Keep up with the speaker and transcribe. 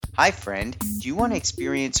Hi friend, do you want to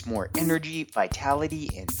experience more energy,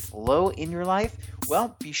 vitality, and flow in your life?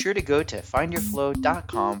 Well, be sure to go to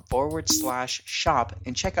findyourflow.com/shop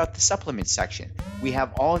and check out the supplements section. We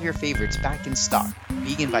have all of your favorites back in stock.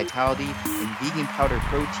 Vegan Vitality and Vegan Powder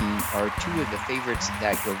Protein are two of the favorites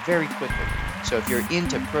that go very quickly. So if you're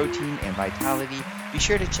into protein and vitality, be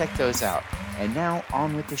sure to check those out. And now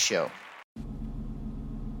on with the show.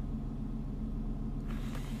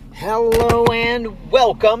 Hello and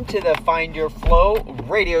welcome to the Find Your Flow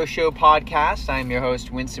radio show podcast. I'm your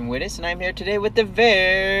host, Winston Wittes, and I'm here today with a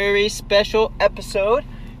very special episode.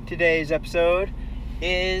 Today's episode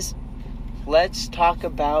is Let's Talk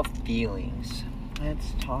About Feelings.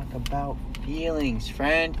 Let's talk about feelings,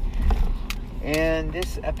 friend. And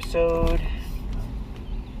this episode,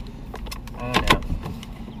 I don't know,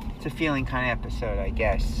 it's a feeling kind of episode, I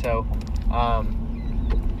guess. So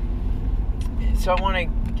I want to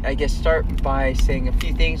start by saying a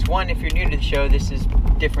few things. One, if you're new to the show, this is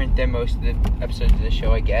different than most of the episodes of the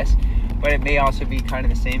show, I guess. But it may also be kind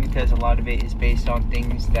of the same because a lot of it is based on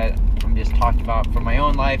things that I'm just talking about from my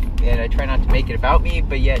own life. And I try not to make it about me,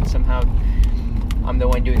 but yet somehow I'm the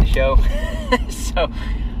one doing the show. So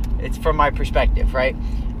it's from my perspective, right?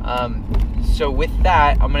 So with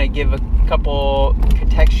that, I'm going to give a couple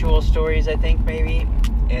contextual stories, I think, maybe.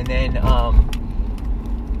 And then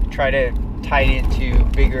try to tie it into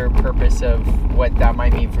bigger purpose of what that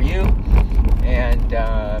might mean for you, and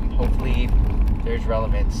hopefully there's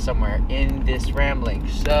relevance somewhere in this rambling.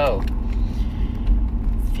 So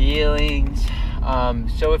feelings,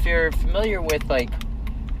 so if you're familiar with like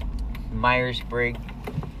Myers-Briggs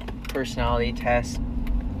personality test,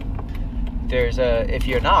 if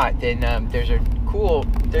you're not, then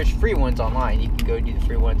there's free ones online. You can go do the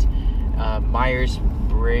free ones.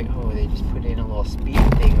 Myers-Briggs, they just put in a little speed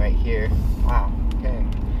thing right here. Wow, okay.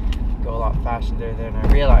 Go a lot faster there than I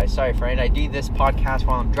realized. Sorry, friend. I do this podcast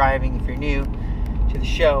while I'm driving, if you're new to the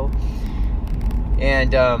show.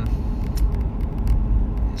 And,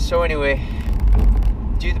 so anyway,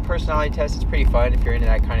 do the personality test. It's pretty fun if you're into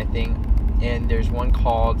that kind of thing. And there's one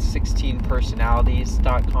called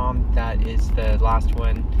 16personalities.com. That is the last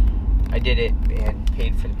one. I did it and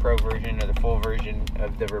paid for the pro version or the full version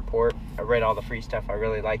of the report. I read all the free stuff. I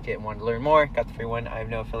really liked it and wanted to learn more. Got the free one. I have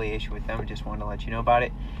no affiliation with them. I just wanted to let you know about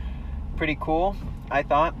it. Pretty cool, I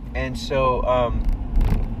thought. And so,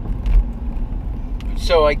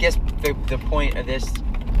 I guess the point of this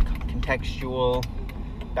contextual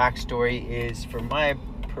backstory is, for my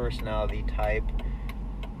personality type,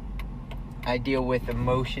 I deal with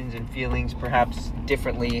emotions and feelings perhaps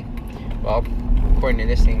differently. Well, according to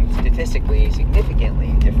this thing, statistically,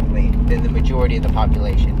 significantly differently than the majority of the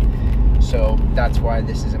population. So that's why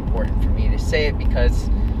this is important for me to say it, because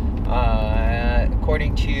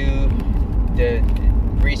according to the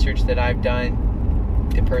research that I've done,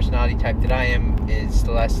 the personality type that I am is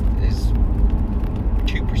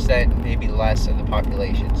 2%, maybe less of the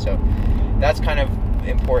population. So that's kind of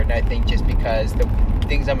important, I think, just because the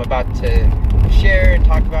things I'm about to share and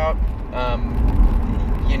talk about,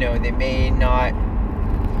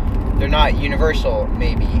 they're not universal,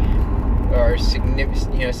 maybe, or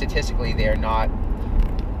statistically they are not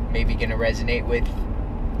maybe going to resonate with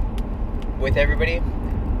everybody.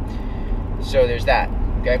 So there's that,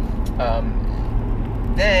 okay?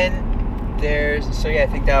 Then I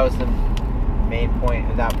think that was the main point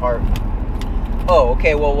of that part. Oh,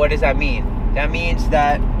 okay, well, what does that mean? That means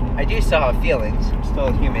that I do still have feelings. I'm still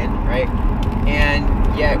a human, right? And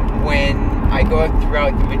yet when I go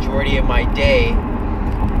throughout the majority of my day,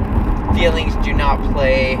 feelings do not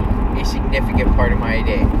play a significant part of my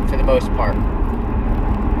day, for the most part.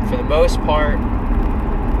 For the most part,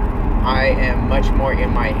 I am much more in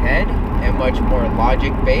my head and much more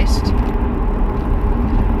logic-based.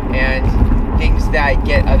 And things that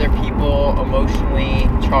get other people emotionally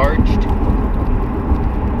charged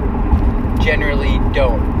generally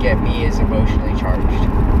don't get me as emotionally charged,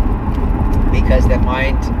 because the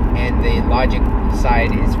mind and the logic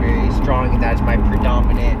side is very strong, and that's my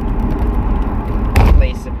predominant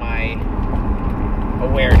place of my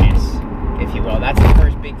awareness, if you will. That's the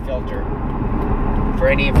first big filter for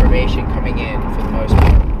any information coming in, for the most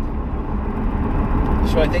part.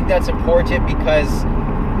 So I think that's important, because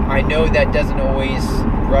I know that doesn't always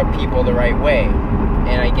rub people the right way.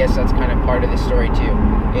 And I guess that's kind of part of the story too,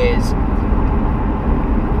 is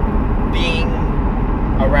being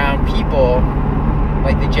around people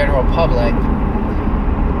like the general public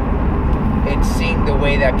and seeing the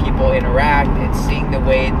way that people interact and seeing the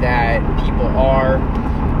way that people are.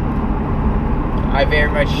 I very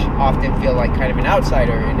much often feel like kind of an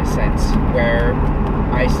outsider in a sense, where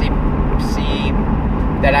I see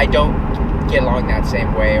that I don't get along that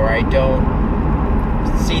same way, or I don't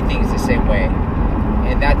see things the same way.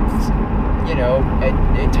 And that's,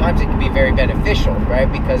 at times it can be very beneficial,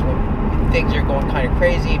 right? Because when things are going kind of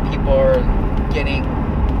crazy, people are getting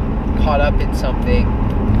caught up in something,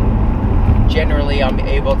 generally I'm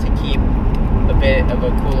able to keep a bit of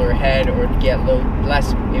a cooler head or get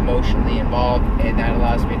less emotionally involved, and that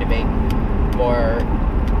allows me to make more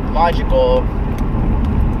logical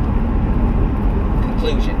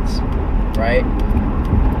conclusions, right?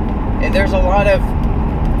 And there's a lot of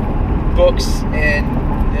books, and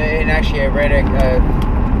actually I read a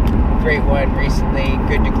great one recently,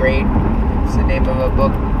 Good to Great. It's the name of a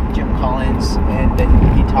book, Jim Collins, and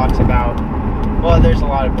he talks about, well, there's a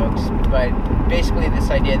lot of books, but basically this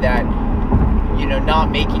idea that,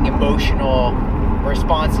 not making emotional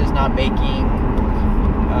responses, not making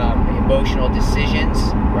emotional decisions,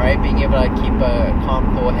 right? Being able to keep a calm,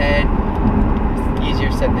 cool head,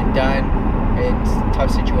 easier said than done in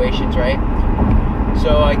tough situations, right?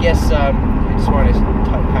 So I guess I just want to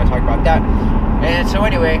kind of talk about that. And so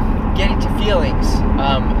anyway, getting to feelings.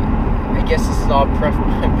 I guess this is all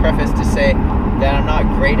preface to say that I'm not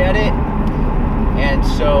great at it. And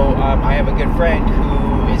so I have a good friend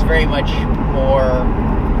who is very much more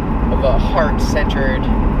of a heart-centered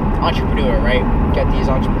entrepreneur, right? Got these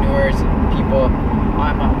entrepreneurs, people.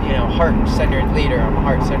 I'm a heart-centered leader. I'm a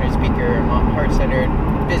heart-centered speaker. I'm a heart-centered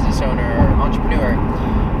business owner or entrepreneur.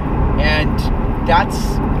 And that's,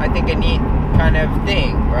 I think, a neat kind of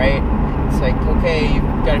thing, right? It's like, okay,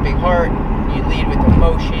 you've got a big heart, you lead with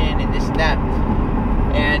emotion and this and that.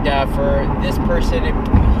 And for this person,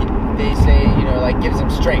 they say, gives them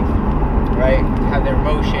strength, right? Have their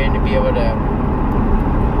emotion to be able to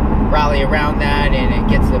rally around that, and it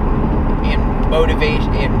gets them in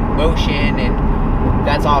motion, and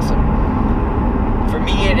that's awesome. For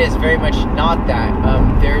me, it is very much not that.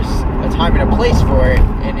 There's a time and a place for it,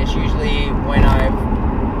 and it's usually when I'm,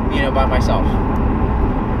 by myself.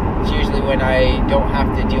 It's usually when I don't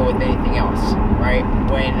have to deal with anything else, right?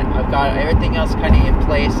 When I've got everything else kind of in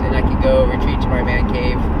place, and I can go retreat to my man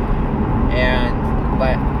cave and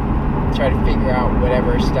try to figure out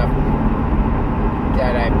whatever stuff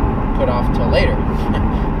that I put off till later.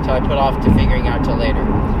 Till I put off to figuring out till later.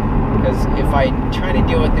 Because if I try to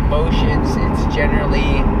deal with emotions, it's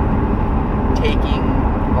generally taking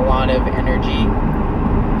a lot of energy,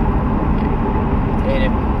 and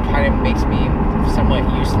it kind of makes me somewhat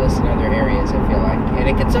useless in other areas, I feel like. And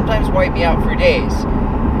it can sometimes wipe me out for days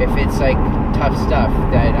if it's like tough stuff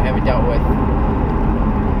that I haven't dealt with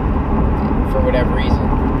for whatever reason.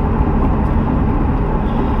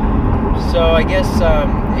 So I guess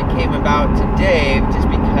it came about today just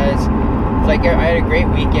because it's like I had a great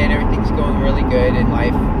weekend. Everything's going really good in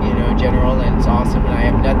life, in general, and it's awesome. And I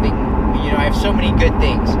have nothing, I have so many good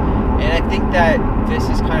things. And I think that this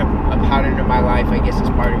is kind of a pattern of my life, I guess, is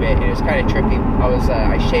part of it. And it's kind of trippy.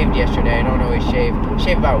 I shaved yesterday. I don't always shave. I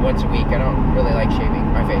shave about once a week. I don't really like shaving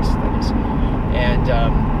my face, that is. And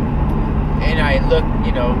I look,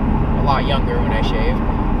 a lot younger when I shave.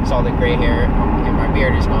 It's all the gray hair and my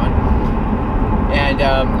beard is gone. And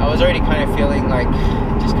I was already kind of feeling like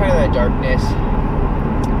just kind of that darkness.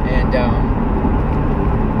 And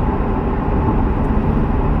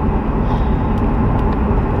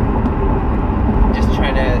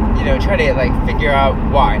try to like figure out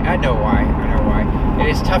why. I know why. And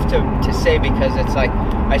it's tough to say because it's like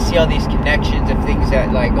I see all these connections of things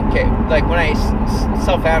that like, okay, like when I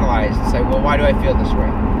self-analyze, it's like, well, why do I feel this way?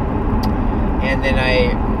 And then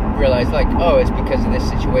I realize like, oh, it's because of this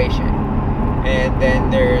situation. And then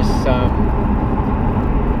there's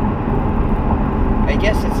I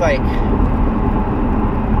guess it's like,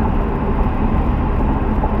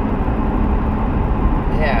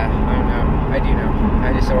 yeah, I don't know. I do know.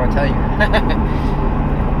 I just don't want to tell you.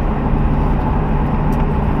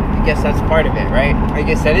 I guess that's part of it, right? I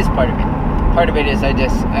guess that is part of it. Part of it is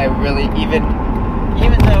I really, even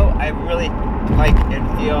though I really like and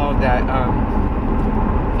feel that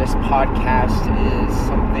this podcast is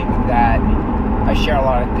something that I share a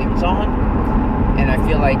lot of things on, and I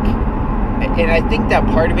feel like, and I think that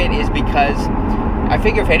part of it is because I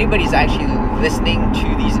figure if anybody's actually listening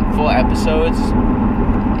to these full episodes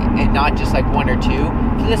and not just like one or two,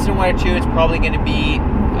 if you listen to one or two, it's probably going to be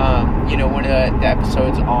one of the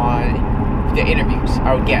episodes on the interviews,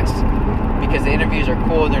 I would guess, because the interviews are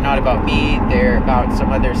cool. They're not about me, they're about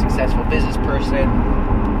some other successful business person,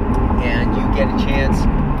 and you get a chance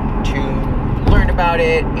to learn about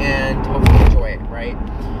it and hopefully enjoy it, right?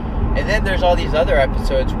 And then there's all these other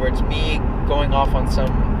episodes where it's me going off on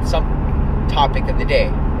some topic of the day,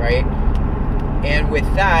 right? And with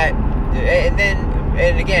that, and then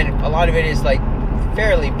and again, a lot of it is like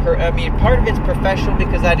fairly, part of it's professional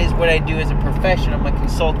because that is what I do as a profession. I'm a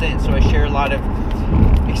consultant, so I share a lot of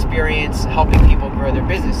experience helping people grow their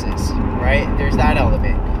businesses, right? There's that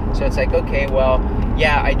element. So it's like, okay, well,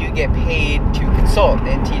 yeah, I do get paid to consult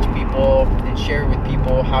and teach people and share with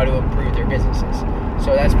people how to improve their businesses.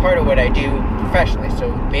 So that's part of what I do professionally.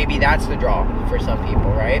 So maybe that's the draw for some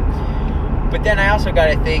people, right? But then I also got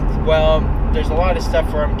to think, well, there's a lot of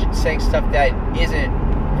stuff where I'm just saying stuff that isn't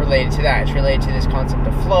related to that. It's related to this concept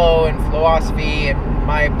of flow and philosophy and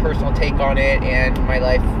my personal take on it and my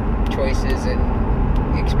life choices and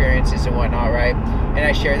experiences and whatnot, right? And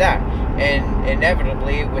I share that. And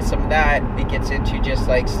inevitably, with some of that, it gets into just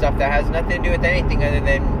like stuff that has nothing to do with anything other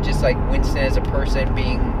than just like Winston as a person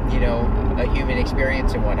being, you know, a human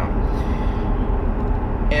experience and whatnot.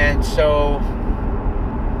 And so,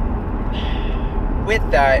 with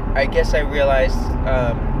that, I guess I realized,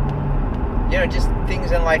 you know, just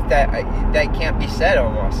things in life that can't be said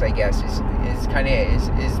almost, I guess, is kind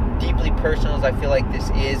of is deeply personal as I feel like this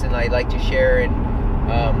is, and I like to share and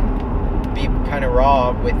be kind of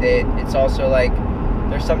raw with it. It's also like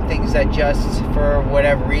there's some things that just for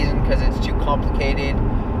whatever reason, because it's too complicated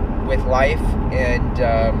with life and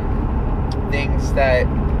things that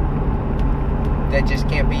just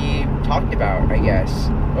can't be talked about, I guess.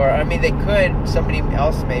 Or I mean, they could, somebody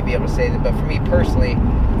else may be able to say that, but for me personally,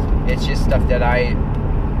 it's just stuff that I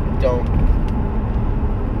don't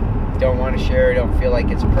want to share, don't feel like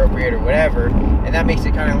it's appropriate or whatever, and that makes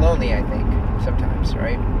it kind of lonely, I think, sometimes,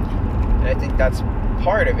 right? And I think that's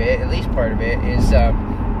part of it, at least part of it, is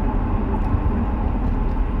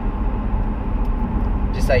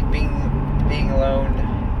just like being alone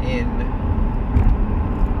in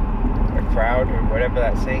a crowd or whatever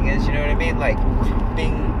that saying is, you know what I mean? Like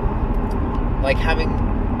having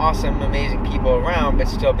awesome, amazing people around, but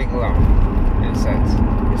still being alone, in a sense,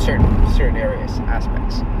 in certain areas,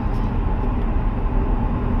 aspects.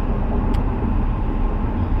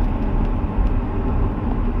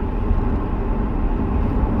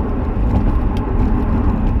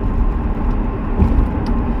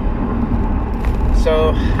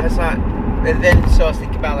 So that's not. And then so I was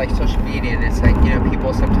thinking about like social media, and it's like, you know,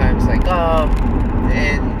 people sometimes like, oh,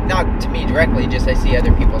 and not to me directly, just I see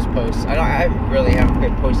other people's posts. I really haven't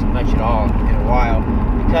been posting much at all in a while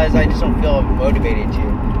because I just don't feel motivated to.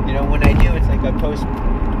 You know, when I do, it's like I post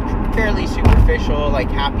fairly superficial, like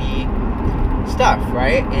happy stuff,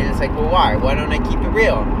 right? And it's like, well, why? Why don't I keep it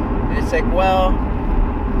real? And it's like, well,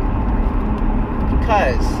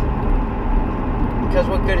 because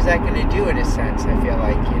what good is that going to do in a sense? I feel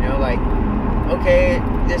like, you know, like, okay,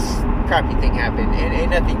 this crappy thing happened,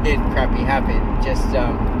 and nothing did crappy happen. Just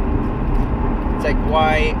it's like,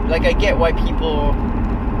 why? Like, I get why people.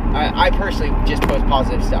 I personally just post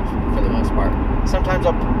positive stuff for the most part. Sometimes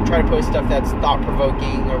I'll try to post stuff that's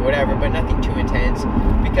thought-provoking or whatever, but nothing too intense,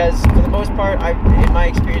 because for the most part, in my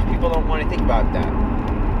experience, people don't want to think about that,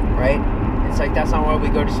 right? It's like, that's not why we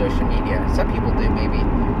go to social media. Some people do, maybe.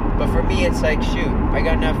 But for me, it's like, shoot, I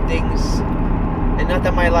got enough things, and not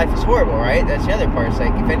that my life is horrible, right? That's the other part. It's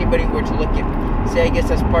like, if anybody were to look at, say, I guess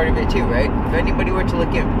that's part of it too, right? If anybody were to look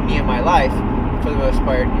at me and my life, for the most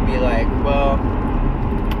part, you'd be like, well,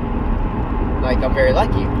 like, I'm very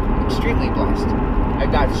lucky, extremely blessed.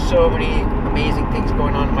 I've got so many amazing things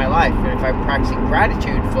going on in my life, and if I'm practicing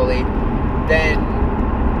gratitude fully, then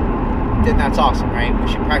that's awesome, right? We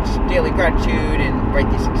should practice daily gratitude and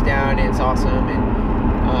write these things down, and it's awesome, and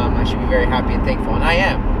I should be very happy and thankful, and I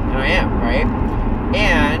am, right?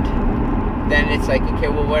 And then it's like, okay,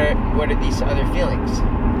 well, what are these other feelings?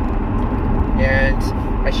 And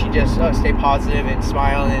I should just stay positive and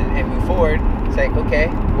smile and move forward. It's like, okay,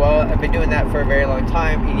 well, I've been doing that for a very long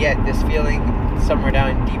time, and yet this feeling somewhere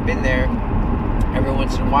down deep in there, every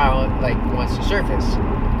once in a while, like, wants to surface.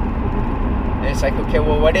 And it's like, okay,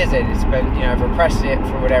 well, what is it? It's been, you know, I've repressed it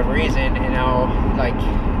for whatever reason, and now, like,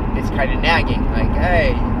 it's kind of nagging. Like,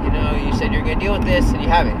 hey, you know, you said you're going to deal with this, and you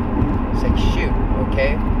haven't. It's like, shoot,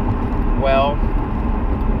 okay, well,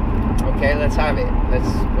 okay, let's have it.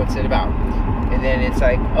 What's it about? And then it's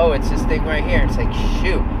like, oh, it's this thing right here. It's like,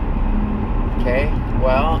 shoot, okay,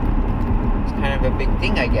 well, it's kind of a big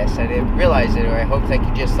thing, I guess. I didn't realize it, or I hoped I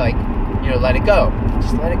could just, like, you know, let it go.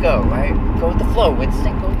 Just let it go, right? Go with the flow,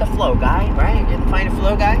 Winston. Go with the flow, guy, right? You're the find a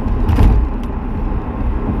flow guy?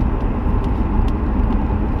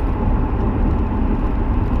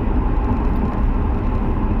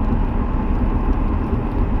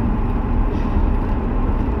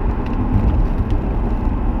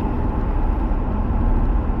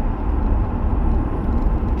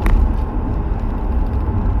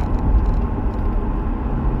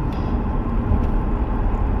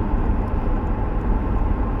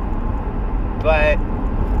 But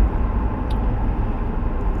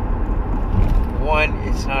one,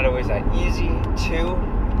 it's not always that easy. Two,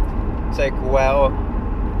 it's like, well,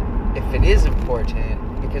 if it is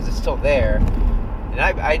important, because it's still there, and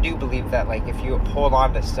I do believe that, like, if you hold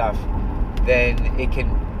on to stuff, then it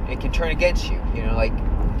can turn against you. You know, like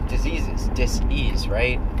diseases, dis-ease,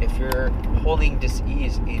 right? If you're holding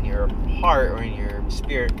dis-ease in your heart or in your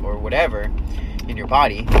spirit or whatever, in your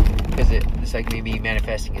body, because it's like maybe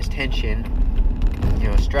manifesting as tension, you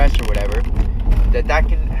know, stress or whatever, that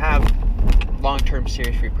can have long-term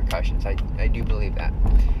serious repercussions. I do believe that.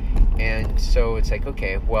 And so it's like,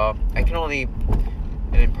 okay, well, I can only,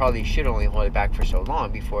 and probably should only hold it back for so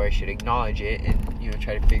long before I should acknowledge it and, you know,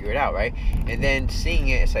 try to figure it out, right? And then seeing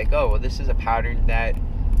it, it's like, oh, well, this is a pattern that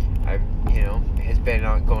I've, you know, has been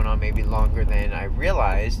going on maybe longer than I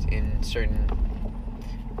realized in certain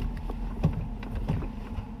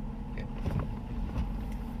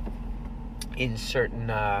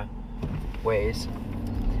ways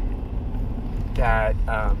that,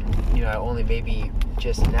 you know, I only maybe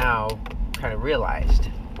just now kind of realized,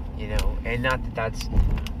 you know, and not that that's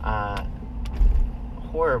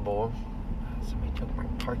horrible. Somebody took my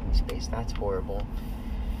parking space. That's horrible.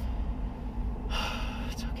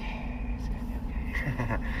 It's okay. It's gonna be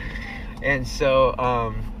okay. And so,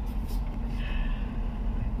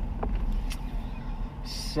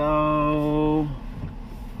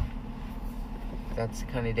 that's the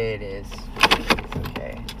kind of day it is.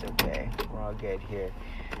 It's okay. We're all good here.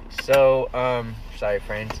 So, sorry,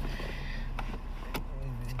 friends.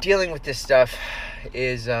 Dealing with this stuff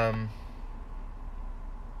is, it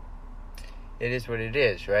is what it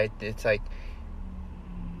is, right? It's like,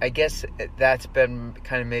 I guess that's been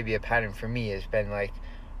kind of maybe a pattern for me. It's been like,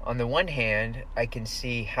 on the one hand, I can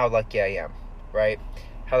see how lucky I am, right?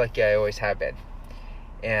 How lucky I always have been.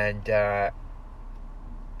 And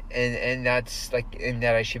that's like, and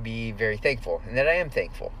that I should be very thankful, and that I am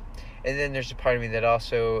thankful. And then there's a part of me that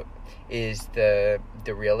also is the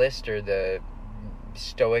realist or the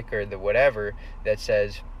stoic or the whatever that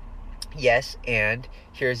says, yes, and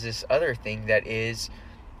here's this other thing that is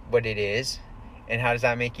what it is, and how does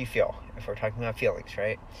that make you feel? If we're talking about feelings,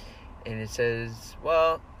 right? And it says,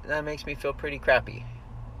 well, that makes me feel pretty crappy.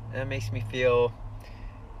 That makes me feel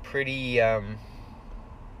pretty, I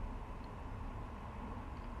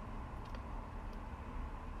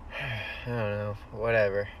don't know,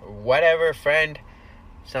 whatever, friend.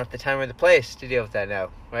 It's not the time or the place to deal with that now,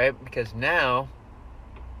 right? Because now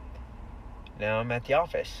I'm at the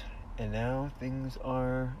office, and now things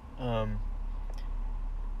are,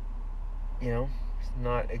 you know, it's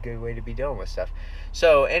not a good way to be dealing with stuff.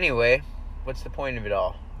 So anyway, what's the point of it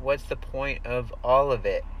all? What's the point of all of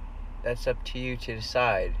it? That's up to you to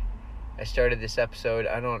decide. I started this episode,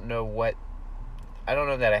 I don't know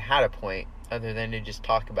that I had a point other than to just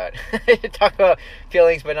talk about it. Talk about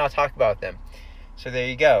feelings but not talk about them. So there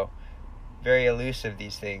you go. Very elusive,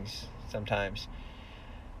 these things sometimes.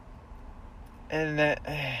 And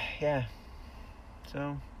yeah.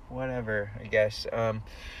 So whatever, I guess.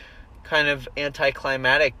 Kind of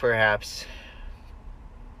anticlimactic perhaps.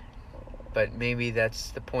 But maybe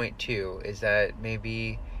that's the point too, is that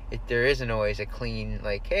maybe there isn't always a clean,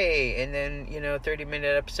 like, hey, and then,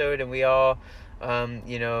 30-minute episode and we all,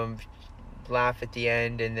 laugh at the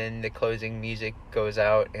end, and then the closing music goes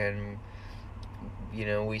out and,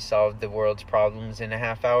 we solved the world's problems in a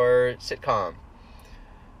half-hour sitcom.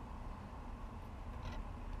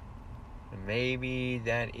 Maybe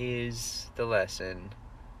that is the lesson.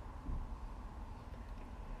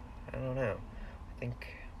 I don't know. I think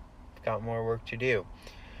I've got more work to do.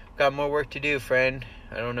 Got more work to do, friend.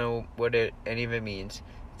 I don't know what any of it means.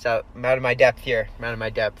 I'm out of my depth here. I'm out of my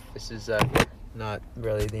depth. This is not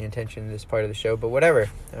really the intention of this part of the show, but whatever.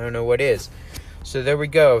 I don't know what is. So there we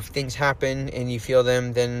go. If things happen and you feel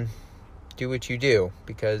them, then do what you do,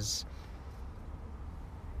 because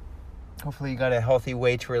hopefully you got a healthy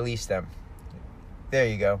way to release them. There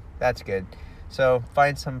you go. That's good. So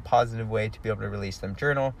find some positive way to be able to release them.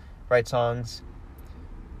 Journal, write songs,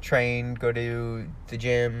 train, go to the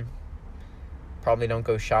gym. Probably don't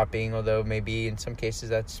go shopping, although maybe in some cases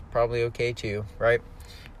that's probably okay too, right?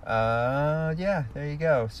 Yeah, there you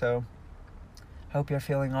go. So hope you're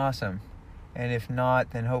feeling awesome. And if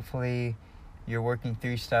not, then hopefully you're working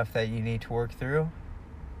through stuff that you need to work through,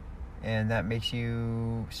 and that makes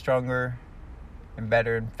you stronger and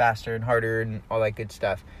better and faster and harder and all that good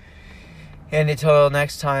stuff. And until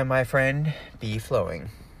next time, my friend, be flowing.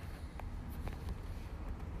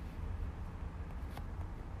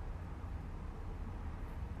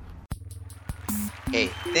 Hey,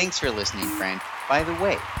 thanks for listening, friend. By the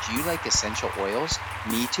way, do you like essential oils?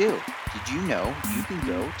 Me too. Did you know you can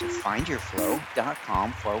go to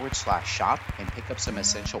findyourflow.com/shop and pick up some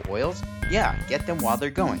essential oils? Yeah, get them while they're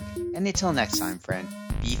going. And until next time, friend,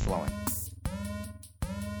 be flowing.